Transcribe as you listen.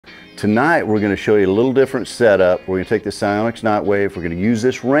Tonight we're going to show you a little different setup. We're going to take the SIONYX Nightwave, we're going to use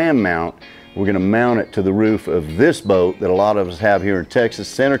this ram mount, we're going to mount it to the roof of this boat that a lot of us have here in Texas,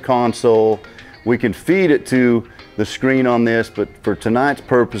 center console. We can feed it to the screen on this, but for tonight's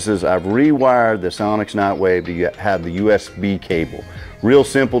purposes, I've rewired the SIONYX Nightwave to have the USB cable. Real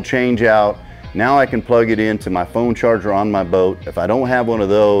simple change out. Now I can plug it into my phone charger on my boat. If I don't have one of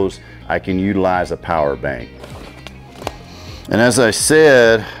those, I can utilize a power bank. And as I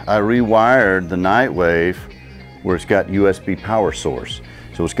said, I rewired the Nightwave where it's got USB power source.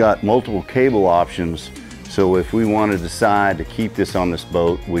 So it's got multiple cable options. So if we want to decide to keep this on this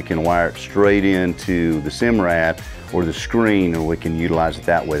boat, we can wire it straight into the SIMRAD or the screen, or we can utilize it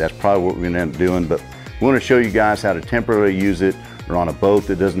that way. That's probably what we're going to end up doing, but we want to show you guys how to temporarily use it or on a boat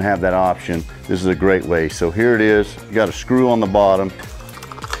that doesn't have that option. This is a great way. So here it is. You got a screw on the bottom.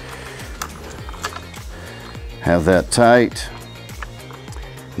 Have that tight.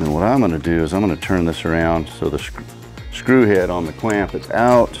 And then what I'm going to do is I'm going to turn this around so the screw head on the clamp is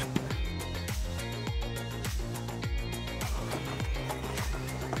out.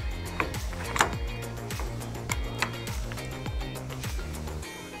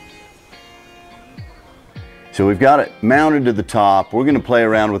 So we've got it mounted to the top. We're going to play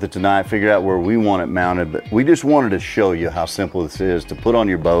around with it tonight, figure out where we want it mounted, but we just wanted to show you how simple this is to put on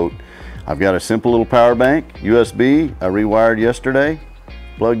your boat. I've got a simple little power bank, USB, I rewired yesterday,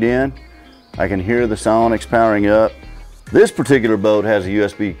 plugged in. I can hear the SIONYX powering up. This particular boat has a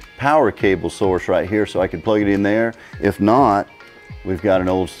USB power cable source right here, so I can plug it in there. If not, we've got an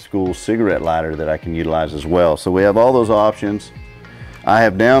old school cigarette lighter that I can utilize as well. So we have all those options. I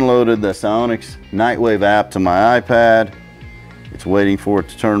have downloaded the SIONYX Nightwave app to my iPad. It's waiting for it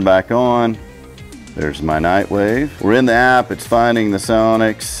to turn back on. There's my Nightwave. We're in the app, it's finding the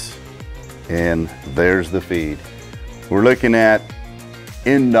SIONYX, and there's the feed. We're looking at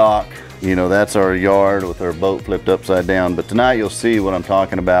in dock, you know, that's our yard with our boat flipped upside down, but tonight you'll see what I'm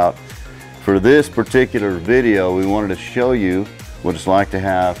talking about. For this particular video, we wanted to show you what it's like to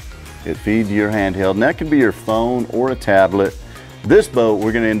have it feed to your handheld, and that could be your phone or a tablet. This boat,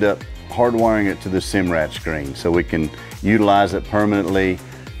 we're going to end up hardwiring it to the SIMRAD screen so we can utilize it permanently,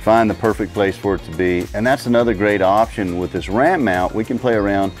 find the perfect place for it to be. And that's another great option with this ram mount. We can play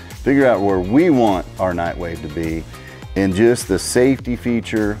around, figure out where we want our Nightwave to be, and just the safety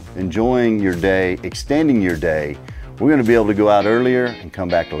feature, enjoying your day, extending your day. We're going to be able to go out earlier and come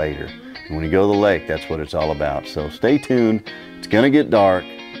back later. And when you go to the lake, that's what it's all about. So stay tuned. It's going to get dark.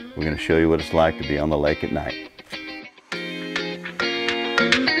 We're going to show you what it's like to be on the lake at night.